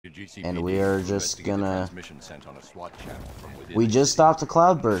and we are just gonna... We just stopped a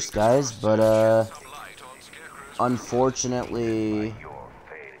cloudburst, guys, but unfortunately...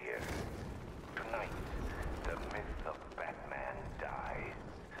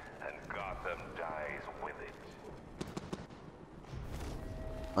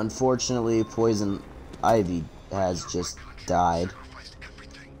 Unfortunately, Poison Ivy has just died.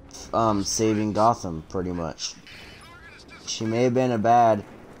 Saving Gotham, pretty much. She may have been a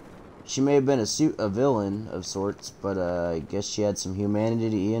villain of sorts, but I guess she had some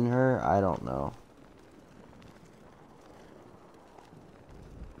humanity in her. I don't know.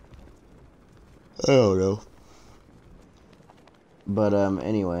 I don't know. But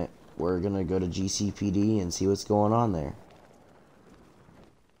anyway, we're gonna go to GCPD and see what's going on there.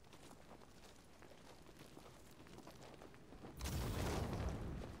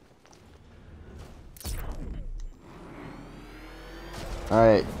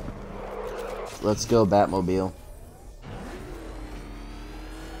 Alright, let's go, Batmobile.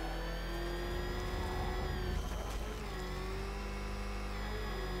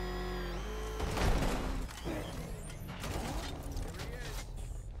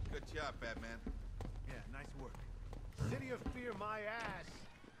 Good job, Batman. Yeah, nice work. City of Fear, my ass.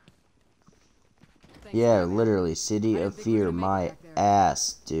 Yeah, literally, City of Fear, my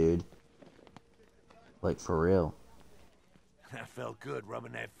ass, dude. Like, for real. That felt good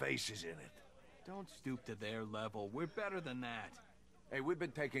rubbing their faces in it. Don't stoop to their level. We're better than that. Hey, we've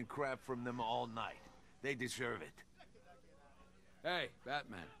been taking crap from them all night. They deserve it. Hey,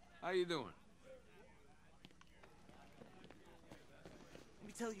 Batman. How you doing? Let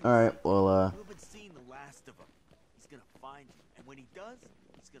me tell you. Alright, well, You've been seeing the last of him. He's gonna find you, and when he does,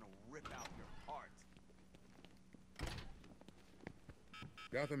 he's gonna rip out your heart.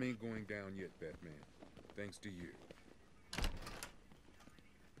 Gotham ain't going down yet, Batman. Thanks to you.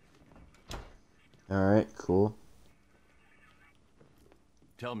 alright, cool.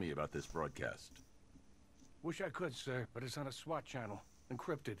 Tell me about this broadcast. Wish I could, sir, but it's on a SWAT channel,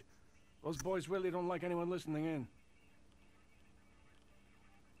 encrypted. Those boys really don't like anyone listening in.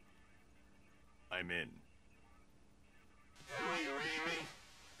 I'm in.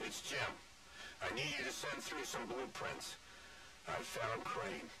 It's Jim. I need you to send through some blueprints. I found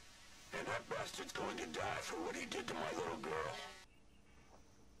Crane, and that bastard's going to die for what he did to my little girl.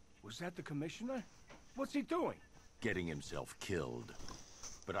 Was that the commissioner? What's he doing? Getting himself killed.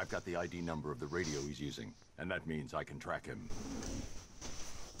 But I've got the ID number of the radio he's using, and that means I can track him.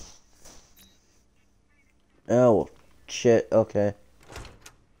 Oh, shit, okay.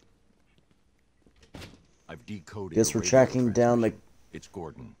 I've decoded. Guess we're tracking down the... It's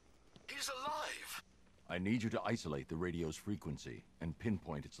Gordon. He's alive! I need you to isolate the radio's frequency and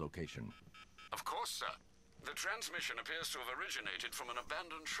pinpoint its location. Of course, sir. The transmission appears to have originated from an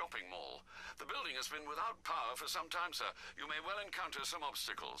abandoned shopping mall. The building has been without power for some time, sir. You may well encounter some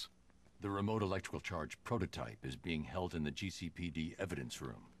obstacles. The remote electrical charge prototype is being held in the GCPD evidence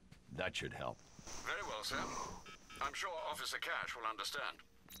room. That should help. Very well, sir. I'm sure Officer Cash will understand.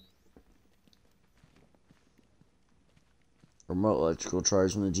 Remote electrical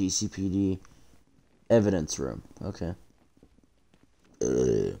charge from the GCPD evidence room. Okay.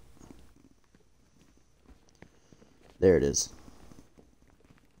 There it is.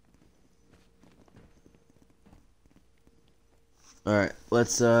 Alright,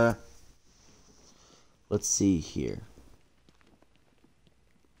 let's see here.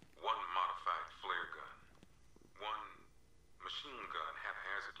 One modified flare gun. One machine gun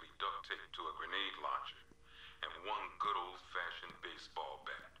haphazardly duct taped to a grenade launcher. And one good old-fashioned baseball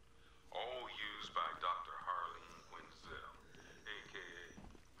bat. All used by Dr. Harleen Quinzel, a.k.a.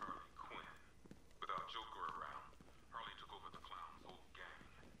 Harley Quinn. Without Joker around, Harley took over the clown's whole gang.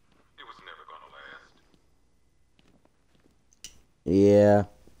 It was never gonna last. Yeah,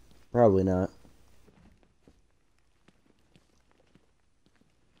 probably not.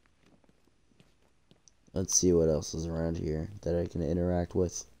 Let's see what else is around here that I can interact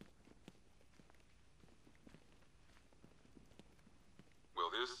with. Well,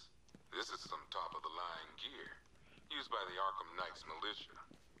 this is some top-of-the-line gear, used by the Arkham Knights militia.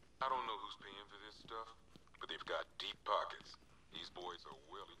 I don't know who's paying for this stuff, but they've got deep pockets. These boys are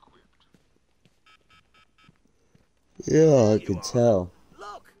well equipped. Yeah, I can tell.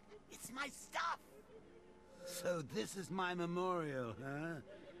 Look, it's my stuff. So this is my memorial, huh?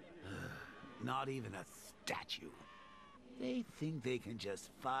 Not even a statue. They think they can just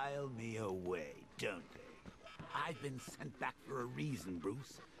file me away, don't they? I've been sent back for a reason,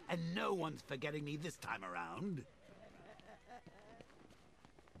 Bruce, and no one's forgetting me this time around.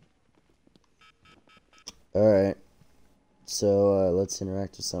 Alright. So let's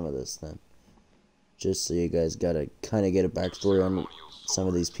interact with some of this then. Just so you guys gotta kind of get a backstory on some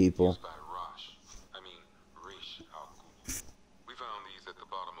of these people. We found these at the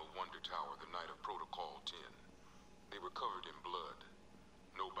bottom of Wonder Tower the night of Protocol 10. They were covered in blood.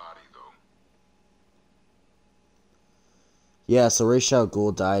 No body, though. Yeah, so Ra's al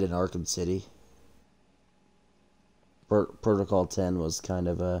Ghul died in Arkham City. Protocol 10 was kind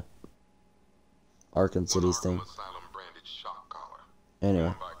of a Arkham City's thing. Asylum branded shock collar.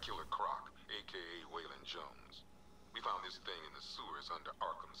 Anyway. Worn by Killer Croc, aka Waylon Jones. We found this thing in the sewers under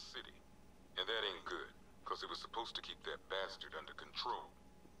Arkham City. And that ain't good, because it was supposed to keep that bastard under control.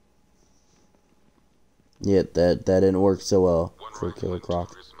 Yeah, that didn't work so well for Killer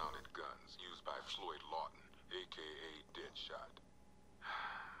Croc. Wrist-mounted guns used by Floyd Lawton, aka Deadshot.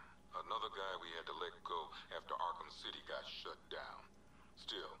 Another guy we had to let go after Arkham City got shut down.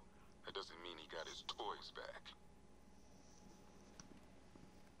 Still, that doesn't mean he got his toys back.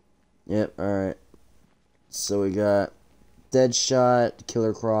 Yep, alright. So we got Deadshot,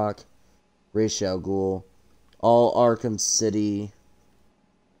 Killer Croc, Ra's al Ghul, all Arkham City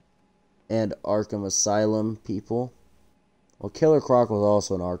and Arkham Asylum people. Well, Killer Croc was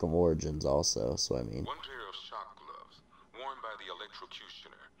also in Arkham Origins also, so I mean. One pair of shock gloves, worn by the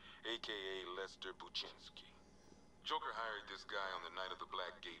electrocutioner, aka Lester Buczynski. Joker hired this guy on the night of the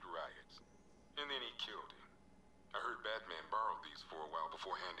Blackgate riots, and then he killed him. I heard Batman borrowed these for a while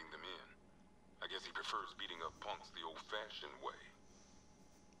before handing them in. I guess he prefers beating up punks the old-fashioned way.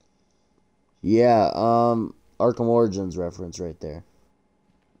 Yeah, Arkham Origins reference right there.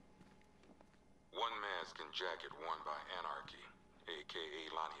 One mask and jacket worn by Anarchy, aka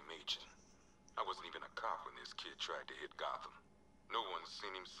Lonnie Machin. I wasn't even a cop when this kid tried to hit Gotham. No one's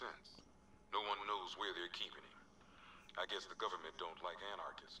seen him since. No one knows where they're keeping him. I guess the government don't like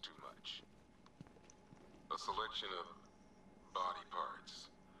anarchists too much. A selection of body parts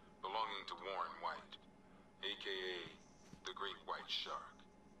belonging to Warren White, aka the Great White Shark.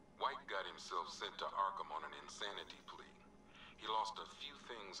 White got himself sent to Arkham on an insanity plea. He lost a few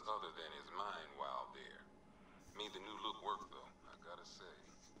things other than his mind while there. Made the new look work though, I gotta say.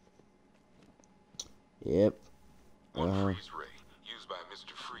 Yep. One freeze ray, used by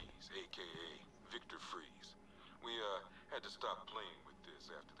Mr. Freeze, aka Victor Freeze. We had to stop playing with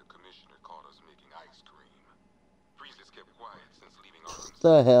this after the commissioner caught us making ice cream. Freeze has kept quiet since leaving Arkham.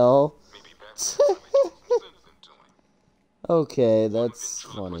 The hell? Maybe Batman put some sense into him. Okay, that's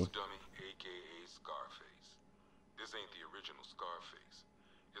funny. Dummy, aka Scarface. This ain't the original Scarface.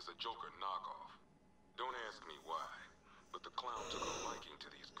 It's a Joker knockoff. Don't ask me why, but the clown took a liking to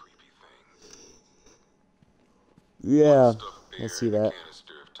these creepy things. Yeah, I see that.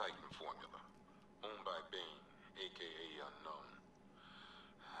 Canister of Titan formula, owned by Bane, aka Unknown.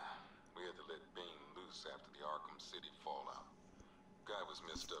 We had to let Bane loose after the Arkham City fallout. Guy was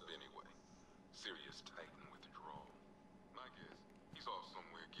messed up anyway. Serious Titan withdrawal. My guess, he's off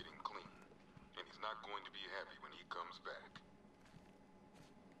somewhere getting clean, and he's not going to be happy when he comes back.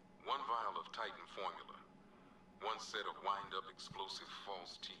 One vial of Titan formula, one set of wind-up explosive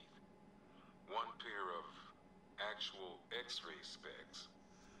false teeth, one pair of actual X-ray specs,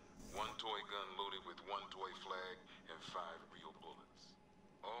 one toy gun loaded with one toy flag, and 5 real bullets.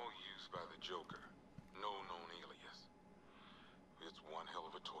 All used by the Joker. No known alias. It's one hell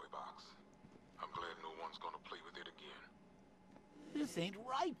of a toy box. I'm glad no one's gonna play with it again. This ain't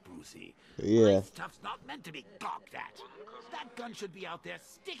right, Brucey. Yeah. My stuff's not meant to be gawked at. That gun should be out there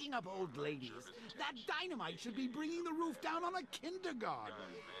sticking up old ladies. That dynamite should be bringing the roof down on a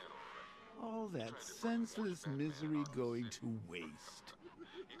kindergarten. All that senseless misery going to waste.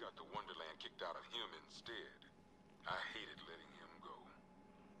 He got the Wonderland kicked out of him instead. I hated letting him go.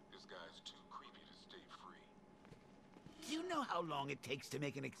 This guy's too creepy to stay free. Do you know how long it takes to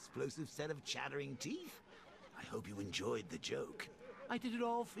make an explosive set of chattering teeth? I hope you enjoyed the joke. I did it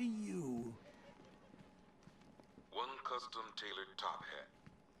all for you. One custom tailored top hat,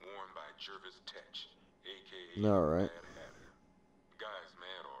 worn by Jervis Tetch, aka Alright. Mad Hatter. Guy's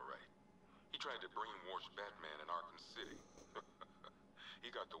mad, alright. He tried to brainwash Batman in Arkham City. He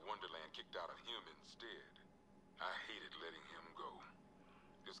got the Wonderland kicked out of him instead. I hated letting him go.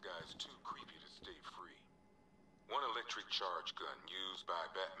 This guy's too creepy to stay free. One electric charge gun used by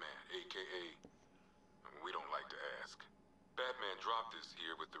Batman, aka... we don't like to ask. Batman dropped this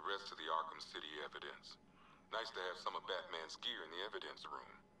here with the rest of the Arkham City evidence. Nice to have some of Batman's gear in the evidence room.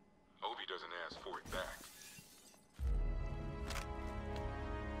 I hope he doesn't ask for it back.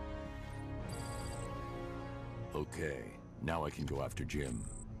 Okay, now I can go after Jim.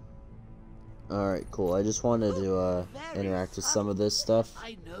 Alright, cool. I just wanted to interact with some of this stuff.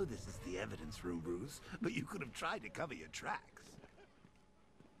 I know this is the evidence room, Bruce, but you could have tried to cover your tracks.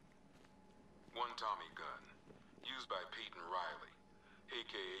 One Tommy gun, used by Peyton Riley,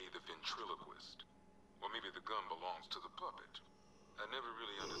 a.k.a. the ventriloquist. Or maybe the gun belongs to the puppet. I never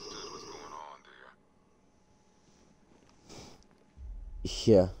really understood what's going on there.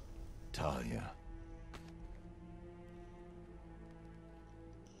 Yeah. Talia.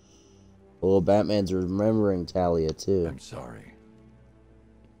 Well, Batman's remembering Talia, too. I'm sorry.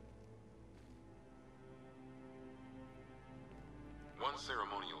 One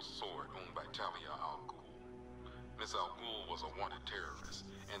ceremonial sword owned by Talia al Ghul. Miss al Ghul was a wanted terrorist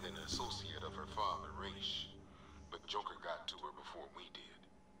and an associate of her father, Raish. But Joker got to her before we did.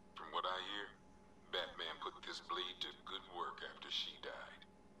 From what I hear, Batman put this blade to good work after she died.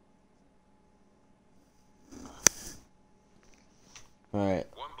 Alright.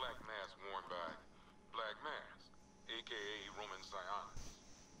 One black mask worn by Black Mask, a.k.a. Roman Sionis.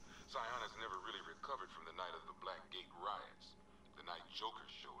 Sionis never really recovered from the night of the Black Gate riots, the night Joker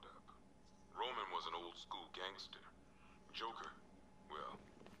showed up. Roman was an old-school gangster. Joker, well,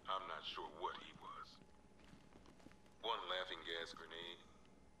 I'm not sure what he was. One laughing gas grenade,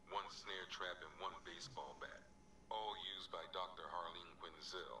 one snare trap, and one baseball bat. All used by Dr. Harleen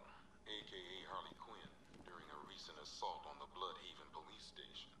Quinzel, a.k.a. Harley Quinn, during a recent assault on the Bloodhaven police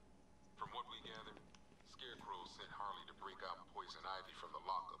station. From what we gathered, Scarecrow sent Harley to break out Poison Ivy from the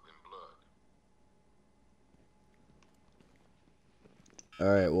lockup in Blood.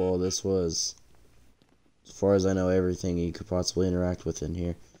 Alright, well, this was, as far as I know, everything you could possibly interact with in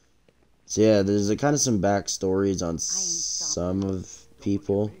here. So yeah, there's a kind of some backstories on some of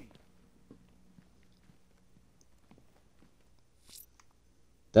people.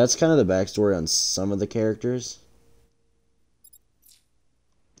 That's kind of the backstory on some of the characters.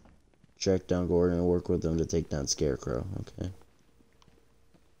 Track down Gordon and work with them to take down Scarecrow. Okay.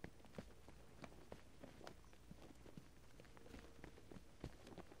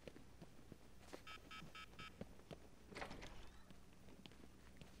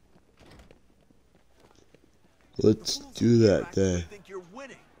 Let's do that then. I think you're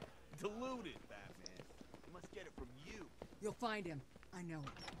winning. Deluded, Batman. You must get it from you. You'll find him. I know.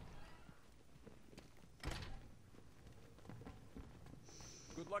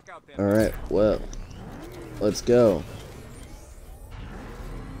 Good luck out there. Alright, well, let's go.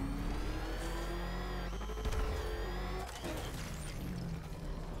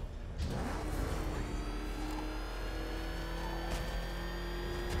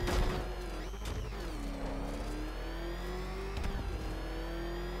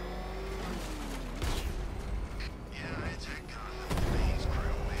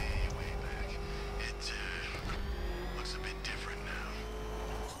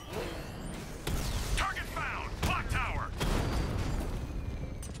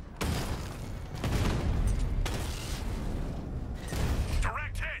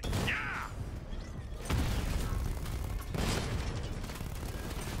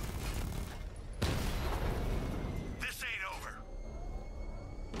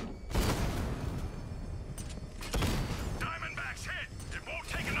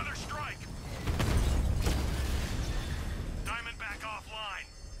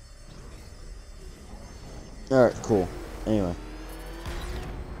 Alright, cool. Anyway.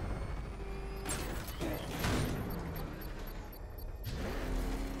 I've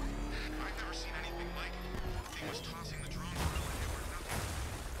never seen anything like it. He was tossing the drone around like it were nothing.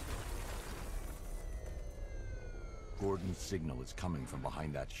 Gordon's signal is coming from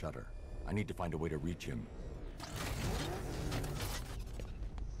behind that shutter. I need to find a way to reach him.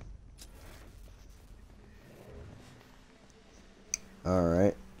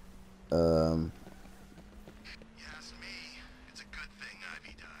 Alright. You ask me, it's a good thing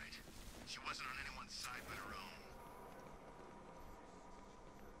Ivy died. She wasn't on anyone's side but her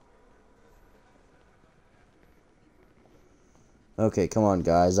own. Okay, come on,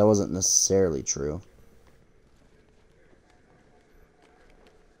 guys. That wasn't necessarily true.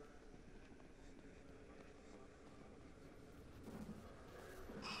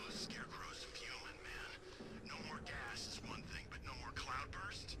 Oh, Scarecrow's fuming, man. No more gas is one thing, but no more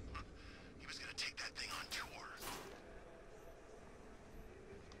cloudburst? Huh. He was gonna take that thing on tour.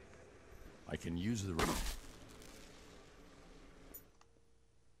 I can use the...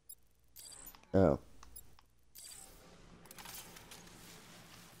 Oh.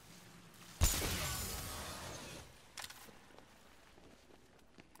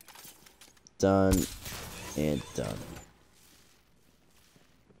 Done and done.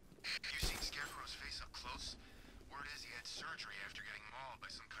 You seen Scarecrow's face up close? Word is he had surgery after getting mauled by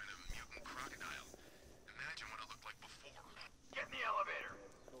some kind of mutant crocodile.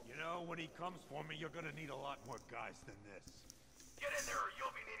 know, when he comes for me, you're gonna need a lot more guys than this. Get in there or you'll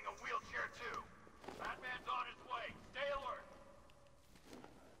be needing a wheelchair too. Batman's on his way. Stay alert.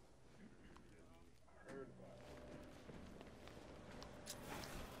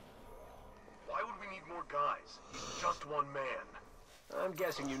 Why would we need more guys? He's just one man. I'm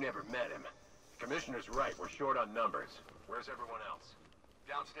guessing you never met him. The Commissioner's right, we're short on numbers. Where's everyone else?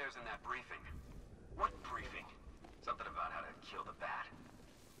 Downstairs in that briefing. What briefing? Something about how to kill the bat.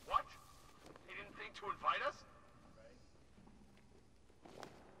 What? He didn't think to invite us?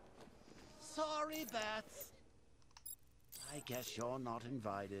 Sorry, Bats. I guess you're not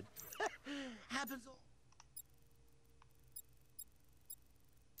invited. Happens all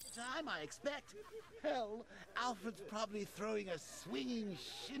the time, I expect. Hell, Alfred's probably throwing a swinging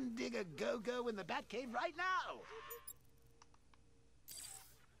shindig a go-go in the Batcave right now.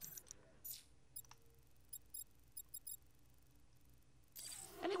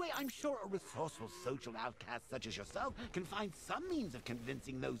 Anyway, I'm sure a resourceful social outcast such as yourself can find some means of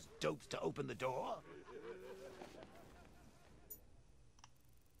convincing those dopes to open the door.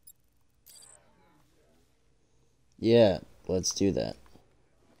 Yeah, let's do that.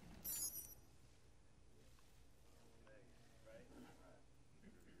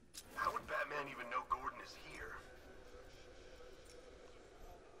 How would Batman even know Gordon is here?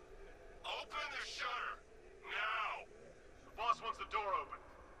 Open the shutter! Now! The boss wants the door open.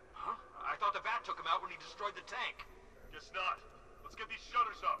 Huh? I thought the bat took him out when he destroyed the tank. Guess not. Let's get these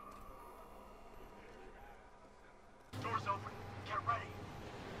shutters up. Door's open. Get ready.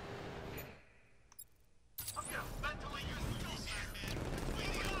 I'm gonna mentally use the wheelchair.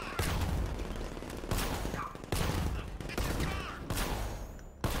 It's your car!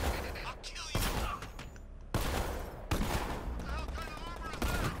 I'll kill you! What the hell kind of armor is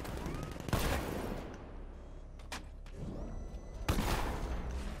that?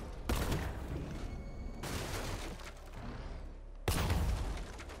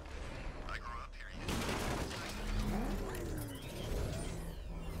 I grew up here.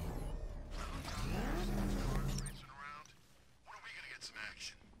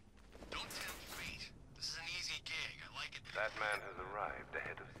 Batman has arrived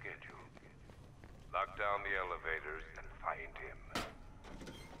ahead of schedule. Lock down the elevators and find him.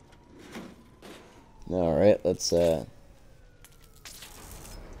 Alright, let's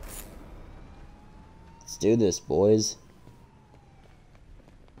do this, boys.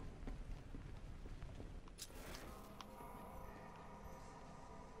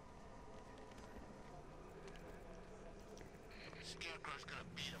 Scarecrow's gonna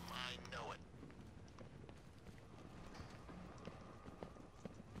beat him, I know it.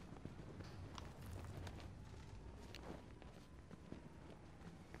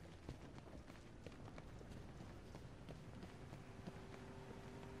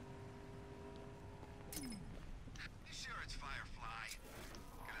 You sure it's Firefly?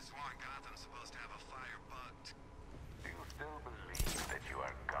 Could have sworn Gotham's supposed to have a fire bugged. Do you still believe that you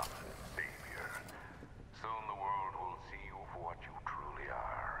are Gotham's savior? Soon the world will see you for what you truly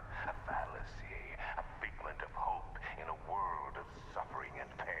are. A fallacy, a figment of hope in a world of suffering and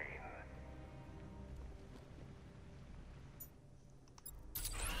pain.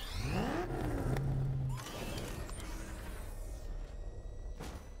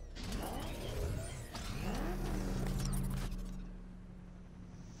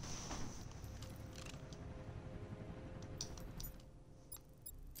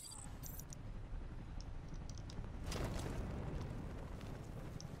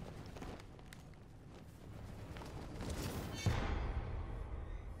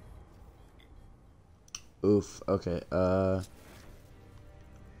 Oof, okay, oh.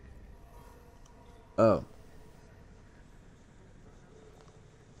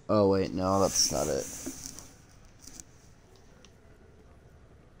 Oh, wait, no, that's not it.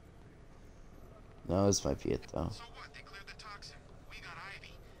 No, this might be it, though. So what? They cleared the toxin. We got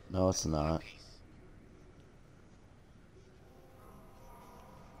Ivy. No, it's not. Peace.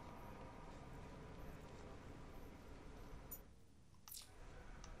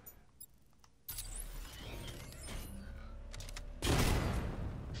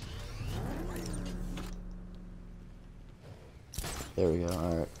 There we go,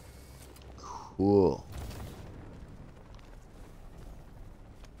 alright. Cool.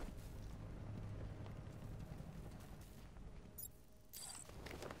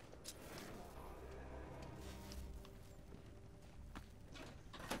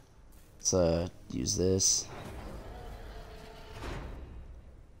 Let's use this.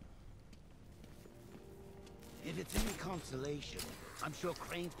 If it's any consolation, I'm sure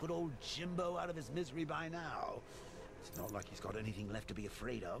Crane's put old Jimbo out of his misery by now. It's not like he's got anything left to be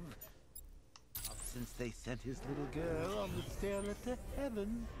afraid of. Not since they sent his little girl on the stairlet to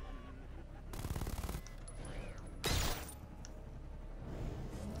heaven.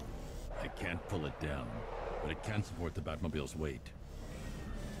 I can't pull it down, but it can support the Batmobile's weight.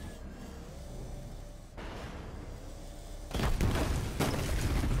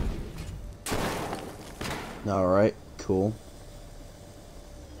 Alright, cool.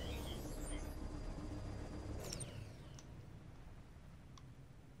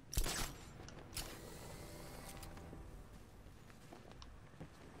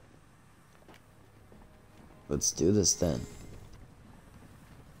 Let's do this then.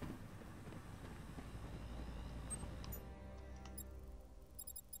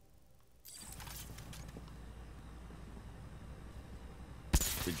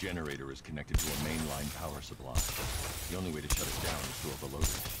 The generator is connected to a mainline power supply. The only way to shut it down is to overload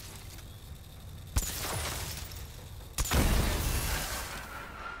it.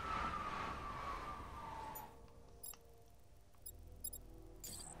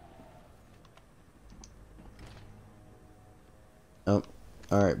 Oh,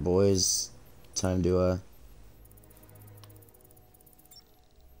 alright boys. Time to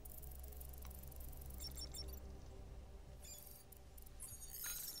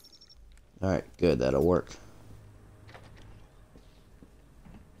Alright, good, that'll work.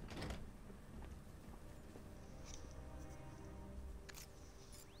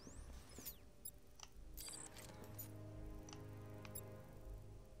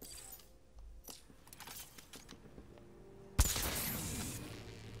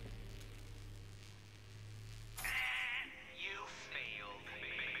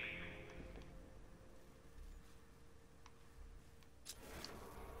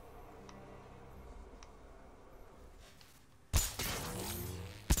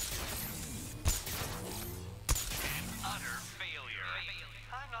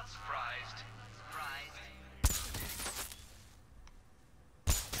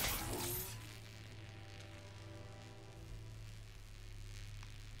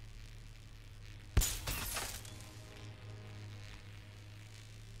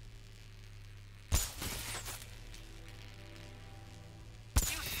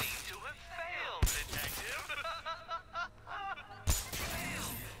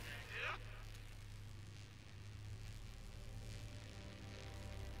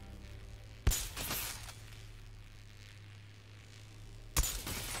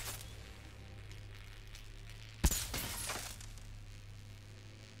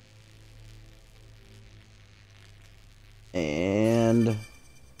 And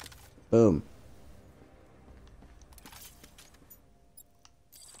boom.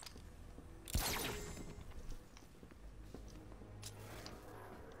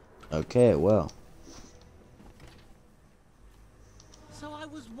 Okay, well. So I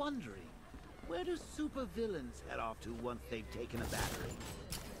was wondering, where do supervillains head off to once they've taken a battery?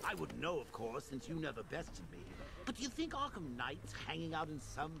 I wouldn't know, of course, since you never bested me. But do you think Arkham Knight's hanging out in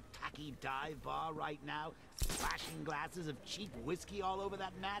some tacky dive bar right now, splashing glasses of cheap whiskey all over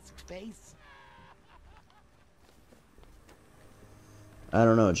that masked face? I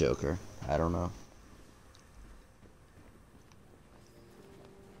don't know, Joker. I don't know.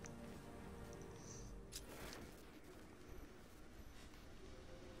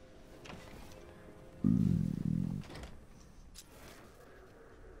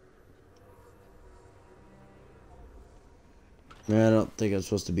 I don't think I'm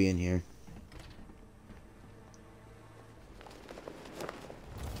supposed to be in here.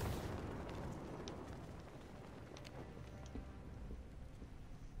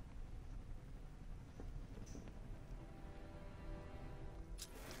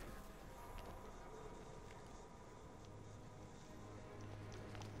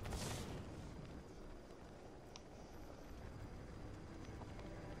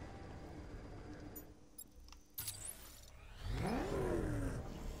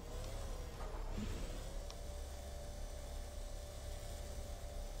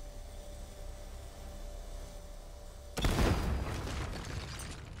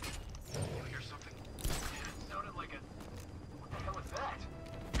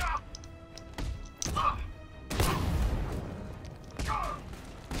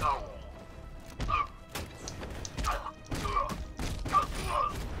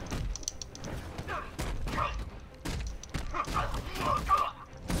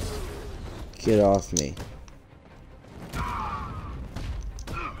 Get off me.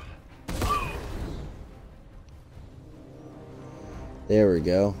 There we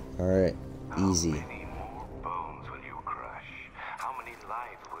go. Alright. Easy. How many more bones will you crush? How many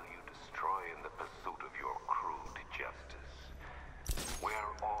lives will you destroy in the pursuit of your crude justice?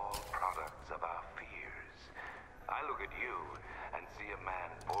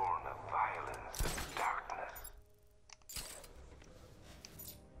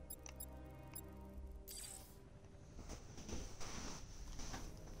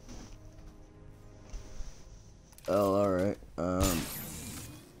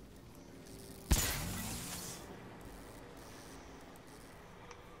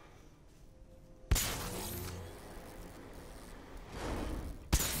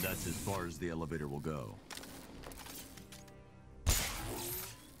 as the elevator will go.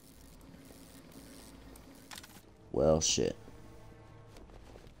 Well, shit.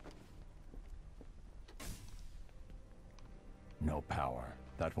 No power.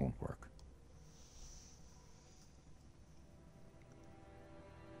 That won't work.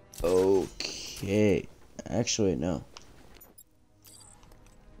 Okay. Actually, no.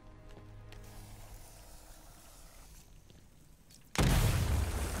 He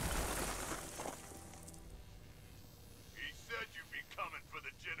said you'd be coming for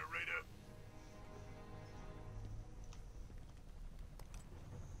the generator.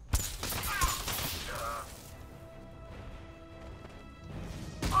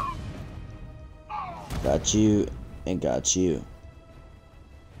 Got you and got you.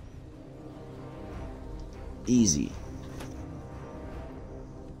 Easy.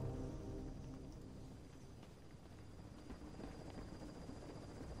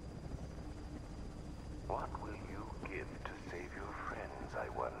 What will you give to save your friends, I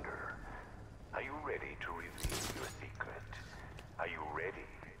wonder? Are you ready to reveal your secret? Are you ready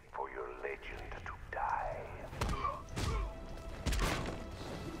for your legend to die?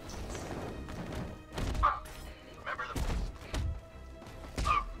 Remember the...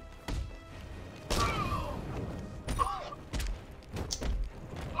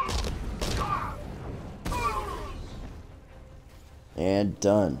 And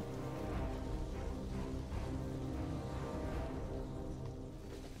done.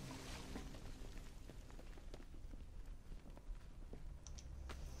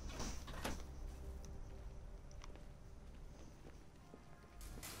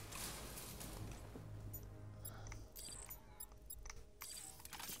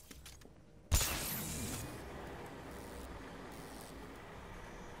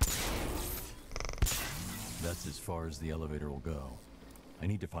 That's as far as the elevator will go. I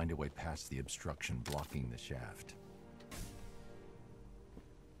need to find a way past the obstruction blocking the shaft.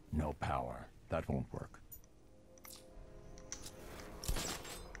 No power. That won't work.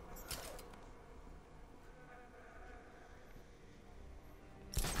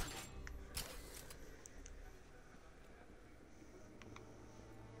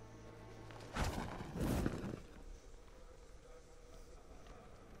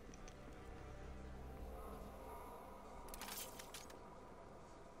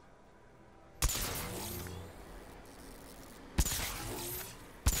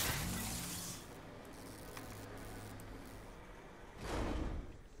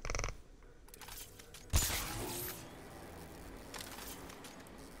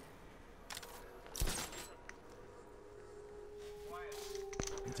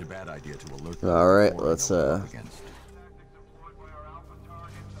 It's a bad idea to alert them. All right, before I let's know what we're up against.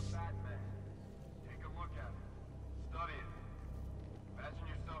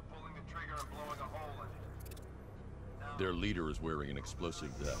 Their leader is wearing an explosive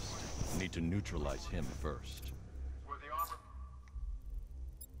vest. Need to neutralize him first.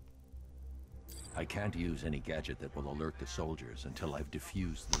 I can't use any gadget that will alert the soldiers until I've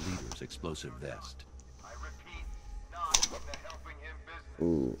defused the leader's explosive vest.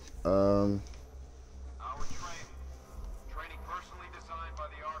 Ooh, Our training personally designed by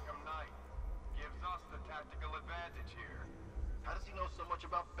the Arkham Knight, gives us the tactical advantage here. How does he know so much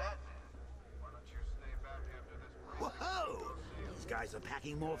about Batman? Why don't you stay back after this break? Whoa! These guys are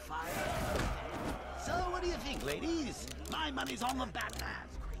packing more fire. So what do you think, ladies? My money's on the Batman.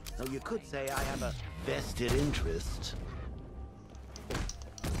 So you could say I have a vested interest.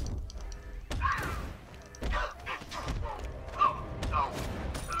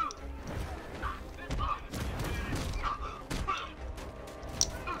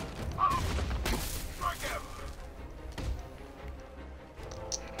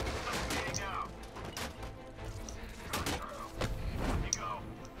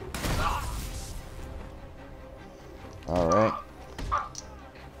 all right.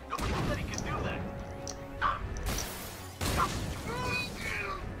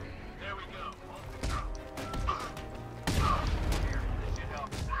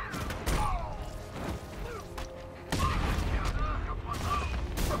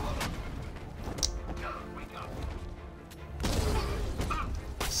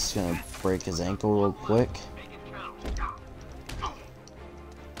 Just gonna break his ankle real quick.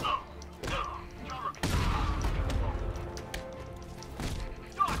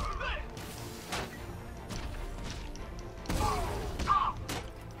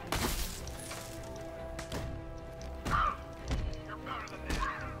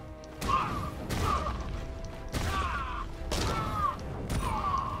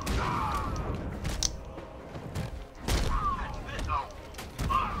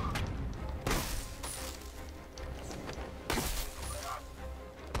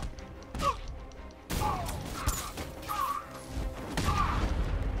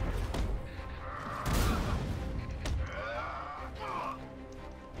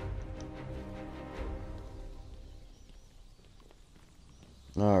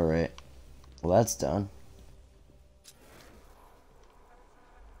 Alright. Well, that's done.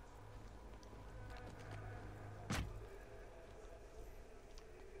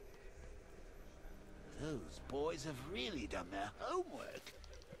 Those boys have really done their homework.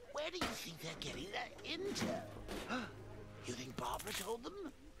 Where do you think they're getting their intel? You think Barbara told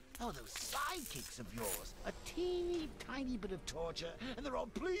them? Oh, those sidekicks of yours. A teeny tiny bit of torture, and they're all,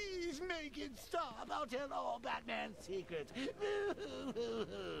 please make it stop. I'll tell all Batman's secrets.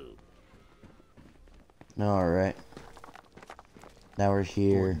 Alright. Now we're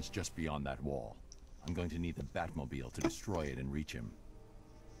here. Gordon's just beyond that wall. I'm going to need the Batmobile to destroy it and reach him.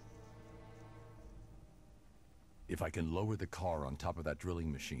 If I can lower the car on top of that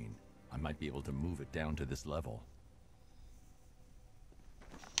drilling machine, I might be able to move it down to this level.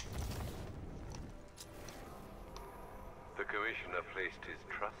 The Commissioner placed his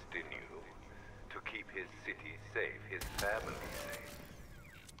trust in you to keep his city safe, his family safe.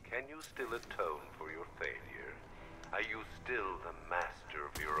 Can you still atone for your failure? Are you still the master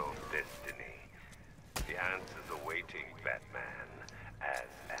of your own destiny? The answer's awaiting, Batman, as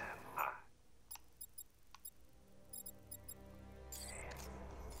am I.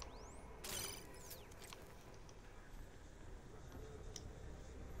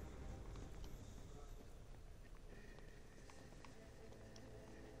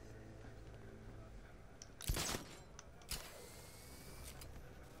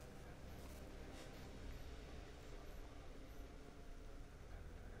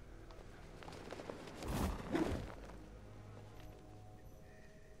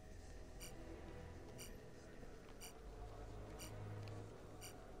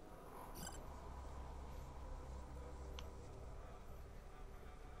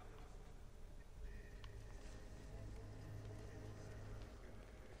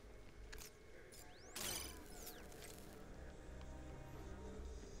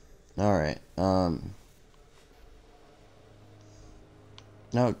 Alright,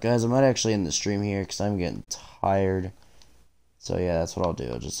 no, guys, I might actually end the stream here because I'm getting tired. So yeah, that's what I'll do.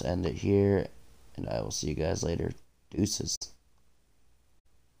 I'll just end it here, and I will see you guys later. Deuces.